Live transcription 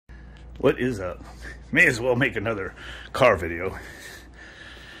What is up? May as well make another car video.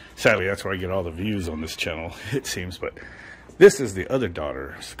 Sadly, that's where I get all the views on this channel, it seems. But this is the other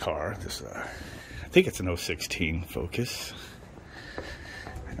daughter's car. This, I think it's an 016 Focus.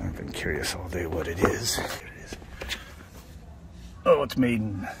 I've been curious all day what it is. Here it is. Oh, it's made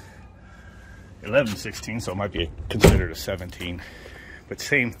in 11/16, so it might be considered a 17. But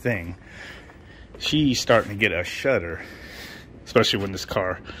same thing. She's starting to get a shudder, especially when this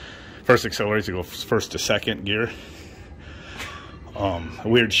car first accelerates to go first to second gear. A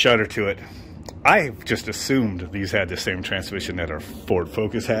weird shudder to it. I just assumed these had the same transmission that our Ford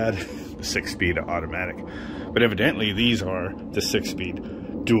Focus had, the 6-speed automatic. But evidently these are the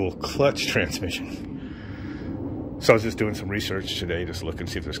 6-speed dual clutch transmission. So I was just doing some research today, just looking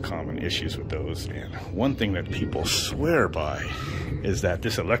to see if there's common issues with those. And one thing that people swear by is that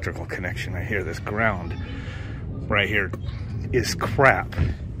this electrical connection right here, this ground right here, is crap.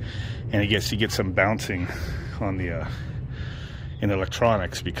 And I guess you get some bouncing on the in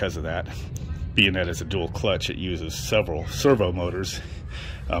electronics because of that. Being that it's a dual clutch, it uses several servo motors,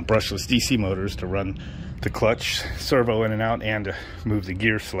 brushless DC motors, to run the clutch servo in and out and to move the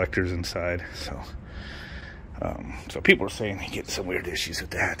gear selectors inside. So people are saying they get some weird issues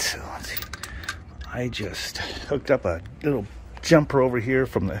with that. So I just hooked up a little jumper over here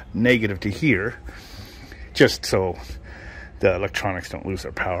from the negative to here, just so the electronics don't lose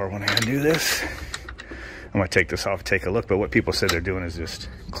their power when I undo this. I'm going to take this off and take a look, but what people said they're doing is just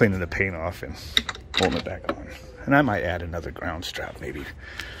cleaning the paint off and holding it back on. And I might add another ground strap, maybe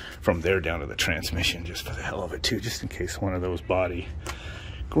from there down to the transmission, just for the hell of it too, just in case one of those body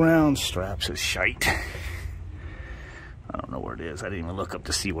ground straps is shite. I don't know where it is. I didn't even look up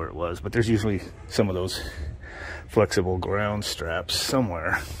to see where it was, but there's usually some of those flexible ground straps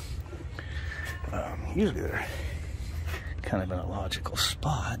somewhere. Usually they're kind of in a logical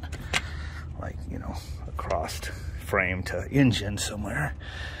spot, like, you know, across frame to engine somewhere.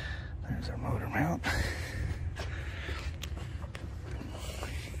 There's our motor mount.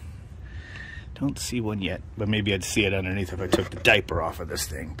 Don't see one yet, but maybe I'd see it underneath if I took the diaper off of this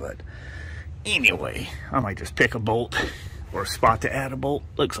thing. But anyway, I might just pick a bolt or a spot to add a bolt.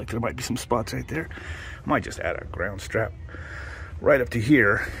 Looks like there might be some spots right there. I might just add a ground strap right up to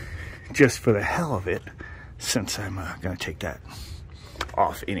here, just for the hell of it, since I'm gonna take that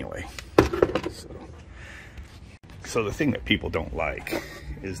off anyway. So the thing that people don't like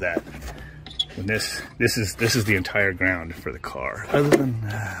is that when this is the entire ground for the car, other than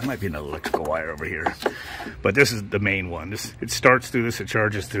might be an electrical wire over here, but this is the main one. It starts through this, it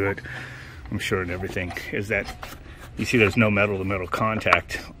charges through it, I'm sure, and everything. Is that you see there's no metal to metal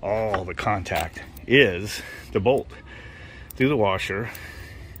contact. All the contact is the bolt through the washer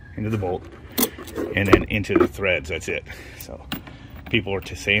into the bolt and then into the threads. That's it. So people are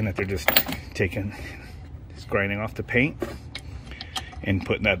saying that they're just grinding off the paint and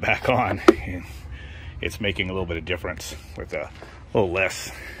putting that back on, and it's making a little bit of difference with a little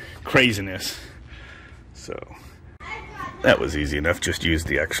less craziness. So that was easy enough. Just use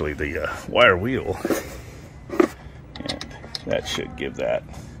the wire wheel, and that should give that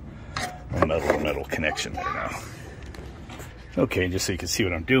a metal connection there now. Okay, just so you can see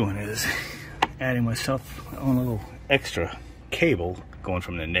what I'm doing is adding myself on a little extra cable going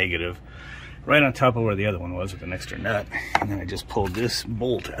from the negative right on top of where the other one was with an extra nut. And then I just pulled this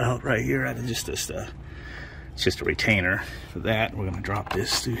bolt out right here out of just this, it's just a retainer for that. We're gonna drop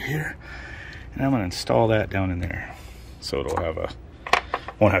this through here, and I'm gonna install that down in there. So it'll have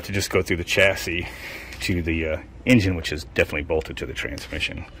won't have to just go through the chassis to the engine, which is definitely bolted to the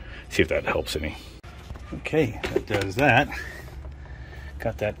transmission. See if that helps any. Okay, that does that.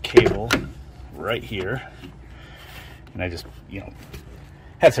 Got that cable right here. And I just,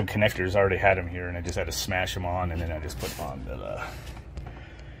 had some connectors, already had them here, and I just had to smash them on, and then I just put on the,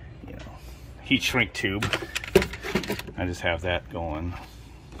 heat shrink tube. I just have that going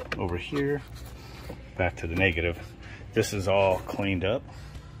over here, back to the negative. This is all cleaned up.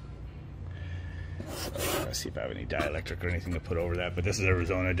 So let's see if I have any dielectric or anything to put over that, but this is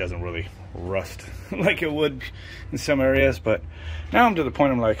Arizona. It doesn't really rust like it would in some areas, but now I'm to the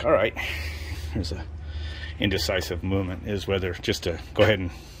point I'm like, all right, there's a indecisive movement, is whether just to go ahead and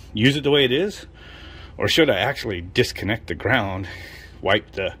use it the way it is, or should I actually disconnect the ground,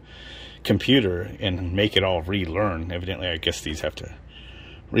 wipe the computer, and make it all relearn. Evidently, I guess these have to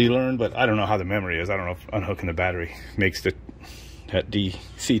relearn, but I don't know how the memory is. I don't know if unhooking the battery makes that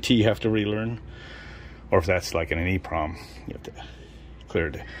DCT have to relearn, or if that's like in an EEPROM, you have to clear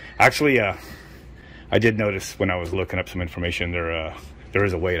it. Actually, I did notice when I was looking up some information, there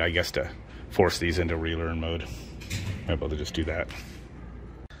is a way, I guess, to force these into relearn mode. I'm able to just do that.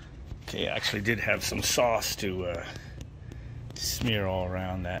 Okay, I actually did have some sauce to smear all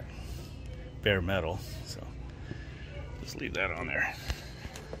around that bare metal, so just leave that on there.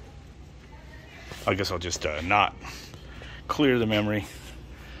 I guess I'll just not clear the memory,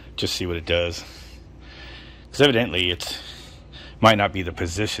 just see what it does, because evidently it might not be the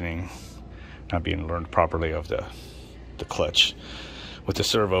positioning not being learned properly of the clutch with the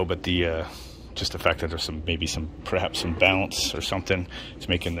servo, but the just the fact that there's perhaps some bounce or something. It's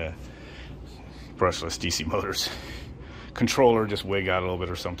making the brushless DC motors controller just wig out a little bit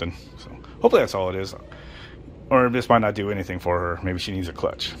or something. So hopefully that's all it is. Or this might not do anything for her. Maybe she needs a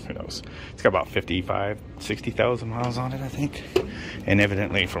clutch. Who knows? It's got about 60,000 miles on it, I think. And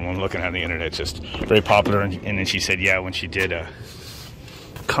evidently, from looking at the internet, it's just very popular. And then she said, yeah, when she did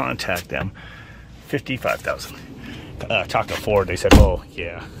contact them, 55,000. Talked to Ford. They said, oh,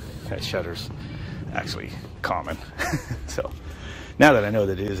 yeah, that shudder's actually common. So now that I know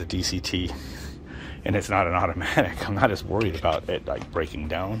that it is a DCT and it's not an automatic, I'm not as worried about it like breaking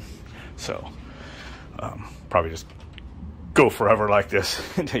down. So probably just go forever like this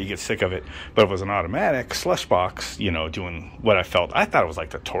until you get sick of it. But if it was an automatic slush box, you know, doing what I thought it was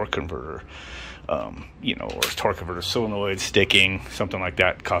like the torque converter, you know, or torque converter solenoid sticking, something like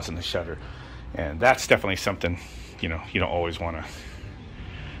that, causing the shudder. And that's definitely something, you know, you don't always want to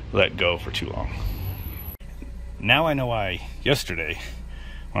let go for too long. Now I know why yesterday,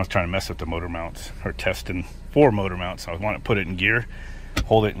 when I was trying to mess with the motor mounts, or testing for motor mounts, I want to put it in gear,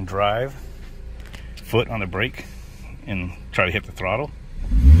 hold it in drive, foot on the brake, and try to hit the throttle,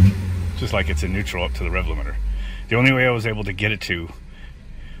 just like it's in neutral up to the rev limiter. The only way I was able to get it to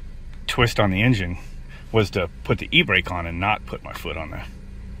twist on the engine was to put the e-brake on and not put my foot on the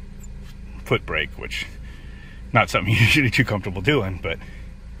foot brake, which not something you're usually too comfortable doing, but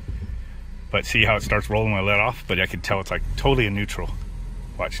see how it starts rolling when I let off? But I could tell it's like totally in neutral.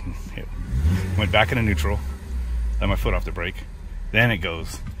 Watch, it went back into neutral, let my foot off the brake, then it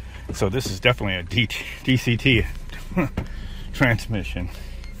goes. So this is definitely a DCT transmission.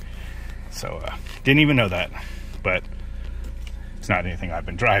 So didn't even know that, but it's not anything I've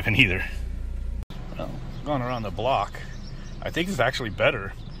been driving either. Well, going around the block, I think it's actually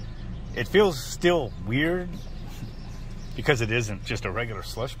better. It feels still weird because it isn't just a regular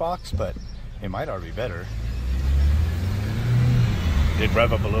slush box, but it might already be better. Did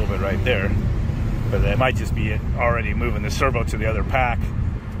rev up a little bit right there, but that might just be it already moving the servo to the other pack.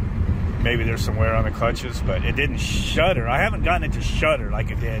 Maybe there's some wear on the clutches, but it didn't shudder. I haven't gotten it to shudder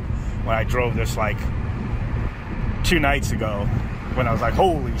like it did when I drove this like 2 nights ago, when I was like,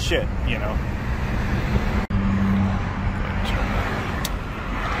 holy shit, you know.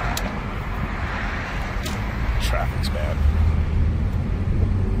 Traffic's bad.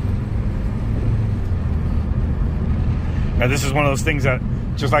 Now this is one of those things that,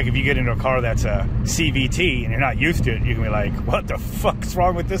 just like if you get into a car that's a CVT and you're not used to it, you can be like, what the fuck's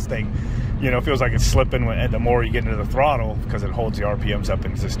wrong with this thing? You know, it feels like it's slipping the more you get into the throttle, because it holds the RPMs up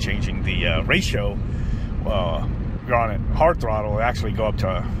and is just changing the ratio. You're on it hard throttle, it actually go up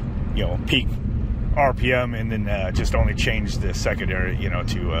to, you know, peak RPM, and then just only change the secondary, you know,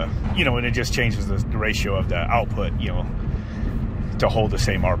 to, you know, and it just changes the ratio of the output, you know, to hold the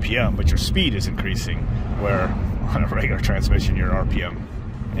same RPM, but your speed is increasing, where on a regular transmission, your RPM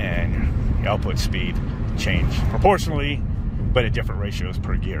and your output speed change proportionally, but at different ratios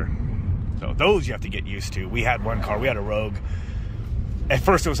per gear. So those you have to get used to. We had one car, we had a Rogue. At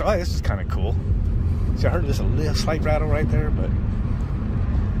first it was, oh, this is kind of cool. See, I heard this a little slight rattle right there, but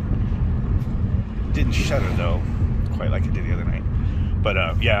didn't shudder though, quite like it did the other night.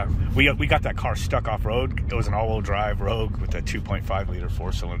 But yeah, we got that car stuck off road. It was an all-wheel drive Rogue with a 2.5 liter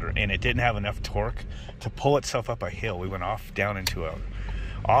 4-cylinder, and it didn't have enough torque to pull itself up a hill. We went off down into a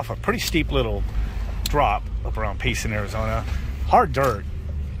pretty steep little drop up around Payson, Arizona, hard dirt.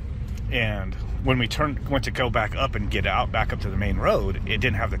 And when we went to go back up and get out back up to the main road, it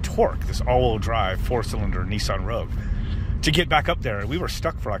didn't have the torque. This all-wheel drive 4-cylinder Nissan Rogue. To get back up there, we were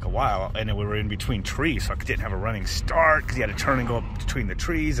stuck for like a while, and we were in between trees, so I didn't have a running start because you had to turn and go up between the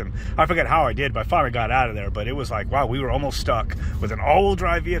trees. And I forget how I did, but I finally got out of there. But it was like, wow, we were almost stuck with an all-wheel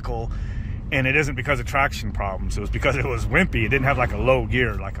drive vehicle, and it isn't because of traction problems. It was because it was wimpy. It didn't have like a low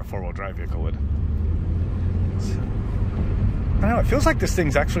gear like a 4-wheel drive vehicle would. So, I don't know. It feels like this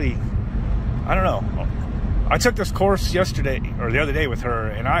thing's actually, I don't know. I took this course yesterday or the other day with her,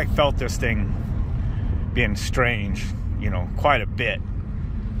 and I felt this thing being strange, you know, quite a bit.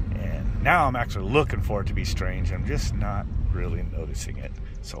 And now I'm actually looking for it to be strange. I'm just not really noticing it.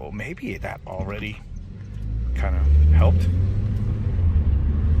 So maybe that already kind of helped.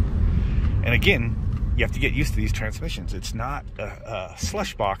 And again, you have to get used to these transmissions. It's not a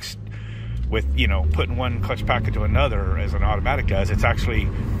slush box with, you know, putting one clutch pack into another as an automatic does. It's actually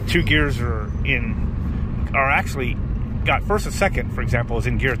 2 gears are actually got first and second, for example, is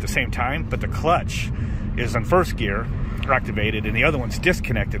in gear at the same time, but the clutch is on first gear activated and the other one's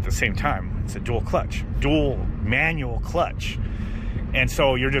disconnected at the same time. It's a dual clutch, dual manual clutch. And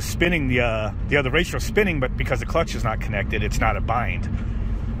so you're just spinning the other ratio spinning, but because the clutch is not connected, it's not a bind.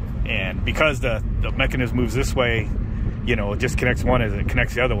 And because the mechanism moves this way, you know, it disconnects one as it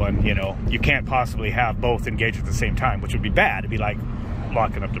connects the other one, you know, you can't possibly have both engaged at the same time, which would be bad. It'd be like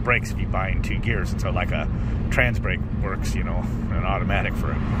locking up the brakes if you bind 2 gears. And so like a trans brake works, you know, an automatic for,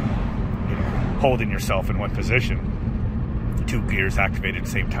 you know, holding yourself in one position. 2 gears activated at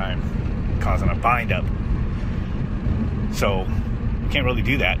the same time, causing a bind up. So you can't really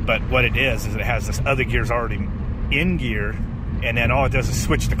do that. But what it is it has this other gears already in gear, and then all it does is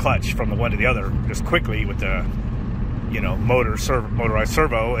switch the clutch from the one to the other just quickly with the, you know, motorized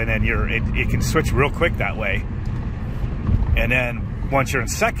servo, and then it can switch real quick that way. And then once you're in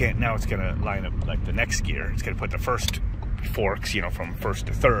second, now it's gonna line up like the next gear. It's gonna put the first forks, you know, from first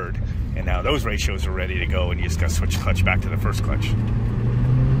to third, and now those ratios are ready to go, and you just gotta switch the clutch back to the first clutch.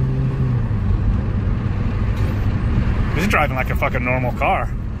 It's driving like a fucking normal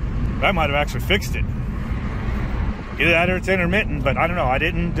car. I might have actually fixed it. Either that or it's intermittent, but I don't know. I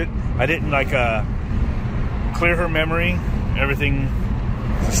didn't like clear her memory. Everything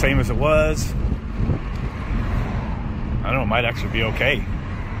is the same as it was. I don't know, it might actually be okay.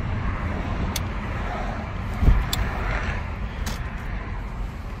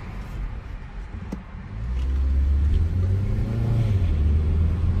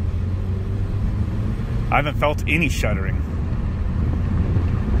 I haven't felt any shuddering.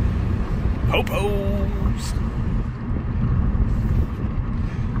 Ho-pos!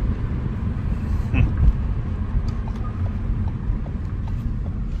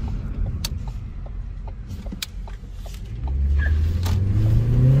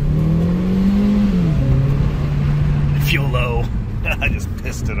 Fuel low. I just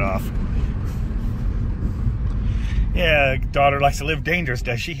pissed it off. Yeah, daughter likes to live dangerous,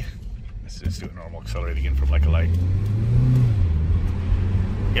 does she? Let's just do a normal accelerate again from like a light.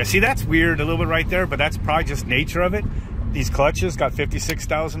 Yeah, see, that's weird a little bit right there, but that's probably just nature of it. These clutches got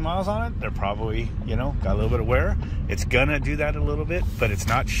 56,000 miles on it. They're probably, you know, got a little bit of wear. It's gonna do that a little bit, but it's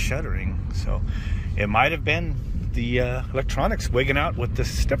not shuddering. So it might have been the electronics wigging out with the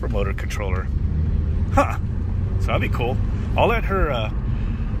stepper motor controller. Huh. So that'd be cool. I'll let her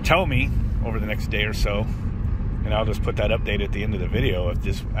tell me over the next day or so, and I'll just put that update at the end of the video if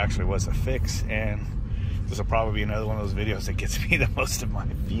this actually was a fix. And this will probably be another one of those videos that gets me the most of my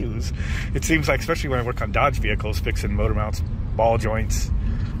views. It seems like, especially when I work on Dodge vehicles, fixing motor mounts, ball joints,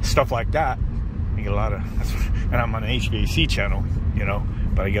 stuff like that, I get a lot of, and I'm on an HVAC channel, you know,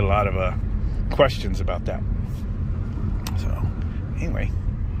 but I get a lot of questions about that. So anyway,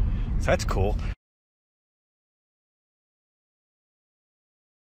 so that's cool.